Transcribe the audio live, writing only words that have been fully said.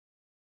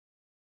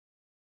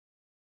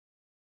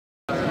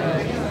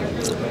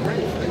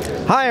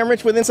Hi, I'm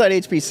Rich with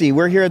insideHPC.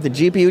 We're here at the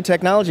GPU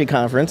Technology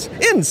Conference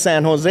in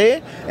San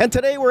Jose, and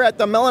today we're at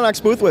the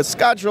Mellanox booth with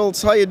Scot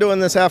Schultz. How you doing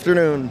this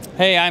afternoon?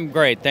 Hey, I'm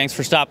great. Thanks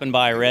for stopping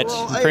by, Rich.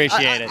 Well,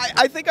 Appreciate it.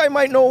 I think I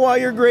might know why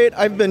you're great.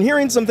 I've been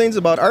hearing some things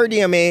about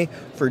RDMA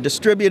for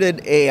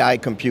distributed AI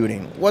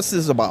computing. What's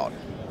this about?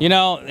 You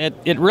know,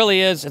 it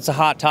really is. It's a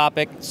hot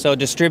topic. So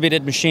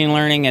distributed machine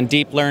learning and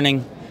deep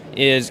learning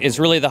is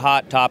really the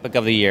hot topic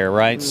of the year,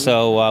 right? Mm-hmm.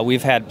 So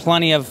we've had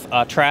plenty of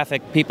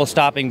traffic, people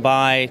stopping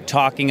by,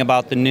 talking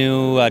about the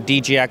new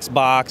DGX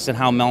box and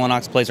how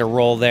Mellanox plays a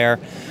role there.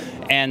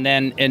 And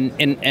then,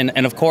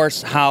 and of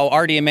course, how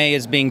RDMA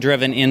is being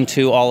driven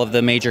into all of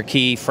the major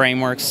key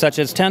frameworks, such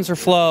as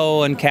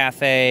TensorFlow and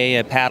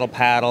Caffe,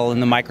 Paddle,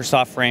 and the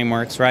Microsoft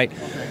frameworks, right?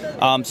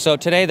 So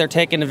today they're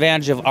taking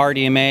advantage of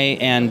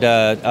RDMA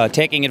and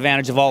taking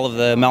advantage of all of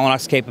the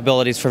Mellanox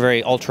capabilities for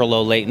very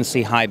ultra-low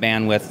latency, high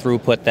bandwidth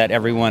throughput that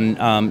everyone,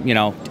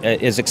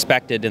 is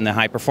expected in the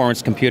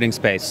high-performance computing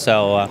space.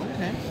 So.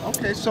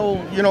 Okay, so,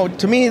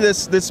 to me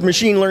this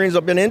machine learning has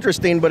been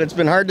interesting, but it's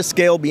been hard to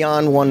scale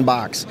beyond one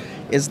box.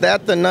 Is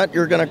that the nut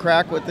you're going to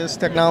crack with this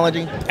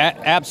technology?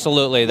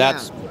 Absolutely.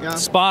 That's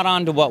spot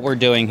on to what we're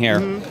doing here.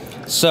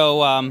 Mm-hmm.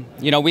 So,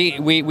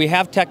 we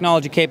have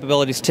technology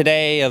capabilities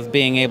today of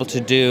being able to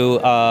do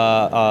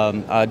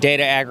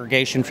data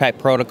aggregation type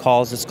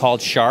protocols. It's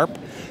called SHARP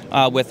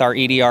with our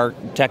EDR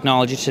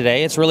technology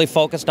today. It's really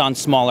focused on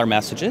smaller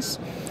messages.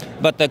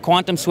 But the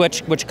quantum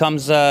switch, which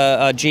comes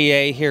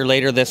GA here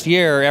later this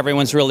year,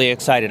 everyone's really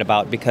excited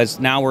about, because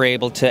now we're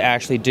able to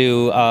actually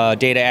do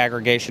data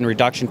aggregation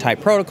reduction type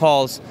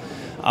protocols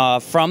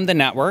from the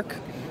network,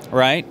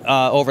 right,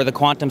 over the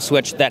quantum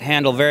switch that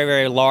handle very,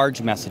 very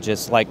large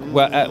messages, like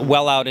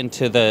well out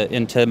into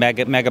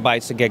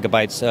megabytes and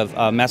gigabytes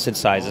of message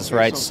sizes,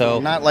 right? So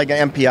not like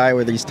an MPI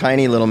with these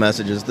tiny little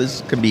messages.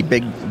 This could be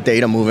big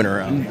data moving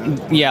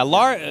around. Yeah,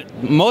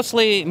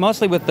 mostly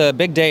with the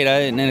big data,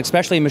 and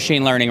especially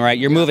machine learning, right?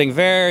 You're moving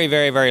very,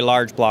 very, very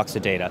large blocks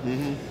of data.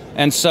 Mm-hmm.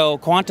 And so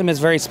quantum is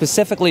very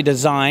specifically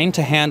designed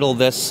to handle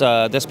this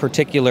this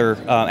particular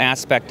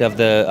aspect of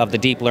the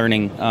deep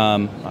learning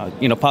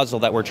puzzle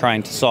that we're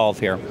trying to solve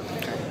here.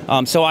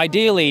 So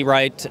ideally,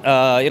 right,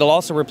 it'll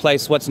also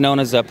replace what's known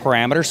as a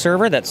parameter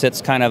server that sits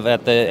kind of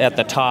at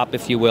the top,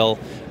 if you will,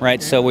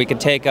 right? So we could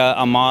take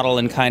a model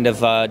and kind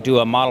of do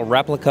a model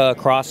replica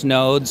across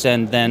nodes,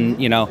 and then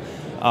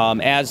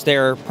as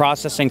they're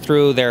processing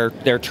through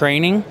their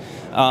training.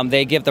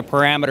 They give the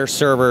parameter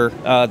server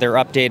their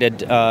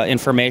updated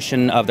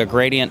information of the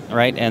gradient,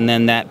 right? And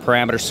then that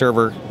parameter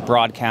server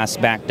broadcasts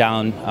back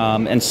down.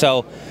 And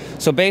so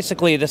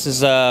basically, this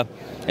is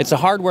it's a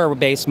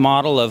hardware-based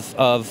model of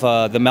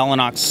the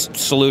Mellanox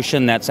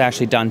solution that's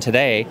actually done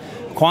today.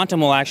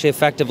 Quantum will actually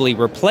effectively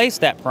replace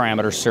that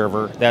parameter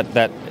server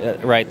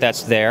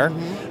that's there,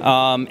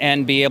 mm-hmm.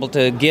 And be able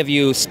to give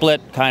you split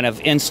kind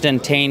of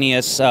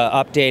instantaneous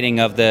updating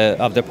of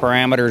the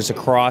parameters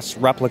across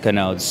replica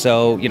nodes.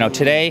 So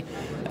today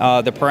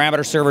the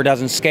parameter server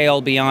doesn't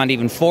scale beyond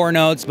even 4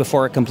 nodes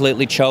before it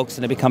completely chokes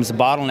and it becomes a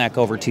bottleneck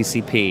over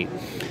TCP.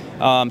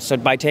 So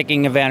by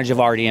taking advantage of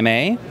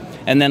RDMA,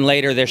 and then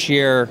later this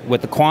year,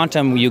 with the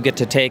quantum, you get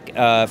to take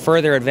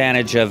further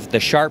advantage of the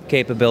SHARP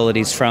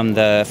capabilities from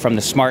the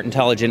Smart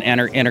Intelligent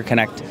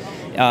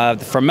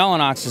Interconnect. From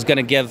Mellanox is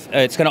going to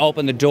it's going to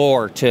open the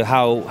door to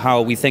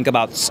how we think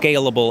about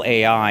scalable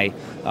AI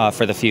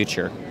for the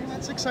future.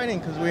 That's exciting,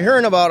 because we're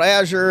hearing about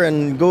Azure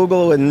and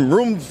Google and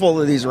room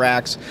full of these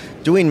racks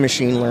doing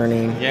machine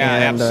learning.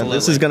 Yeah, and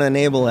this is going to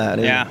enable that.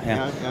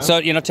 Yeah. So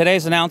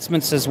today's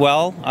announcements as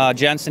well.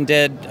 Jensen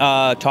did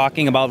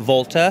talking about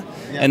Volta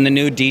and the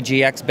new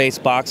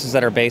DGX-based boxes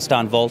that are based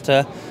on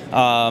Volta.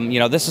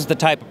 This is the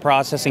type of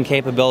processing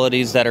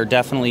capabilities that are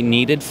definitely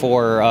needed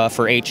for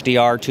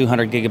HDR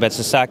 200 gigabits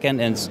a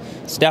second, and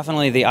it's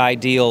definitely the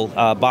ideal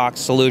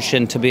box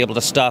solution to be able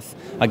to stuff,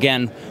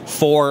 again,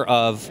 4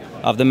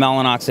 of the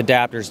Mellanox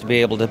adapters to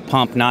be able to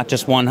pump not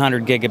just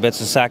 100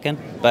 gigabits a second,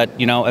 but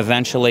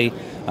eventually,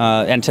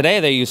 and today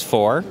they use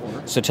 4.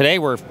 So today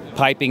we're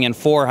piping in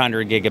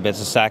 400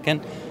 gigabits a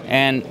second,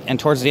 and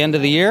towards the end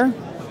of the year,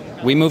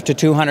 we move to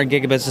 200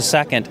 gigabits a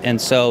second, and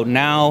so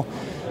now,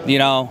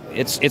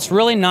 it's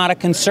really not a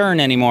concern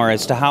anymore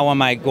as to how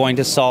am I going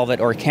to solve it,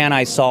 or can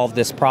I solve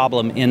this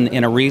problem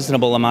in a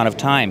reasonable amount of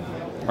time,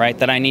 right?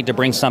 That I need to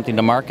bring something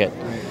to market.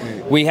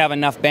 We have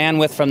enough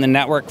bandwidth from the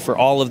network for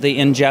all of the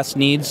ingest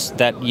needs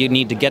that you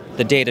need to get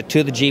the data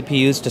to the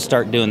GPUs to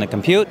start doing the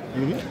compute.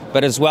 Mm-hmm.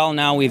 But as well,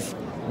 now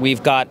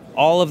we've got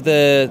all of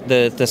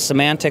the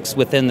semantics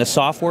within the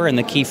software and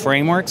the key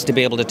frameworks to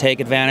be able to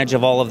take advantage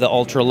of all of the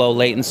ultra-low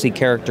latency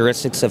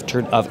characteristics of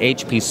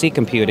HPC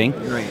computing,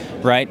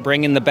 right?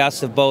 Bringing the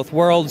best of both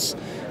worlds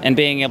and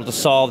being able to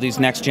solve these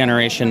next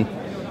generation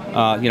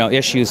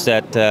issues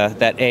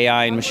that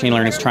AI and machine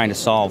learning is trying to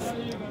solve.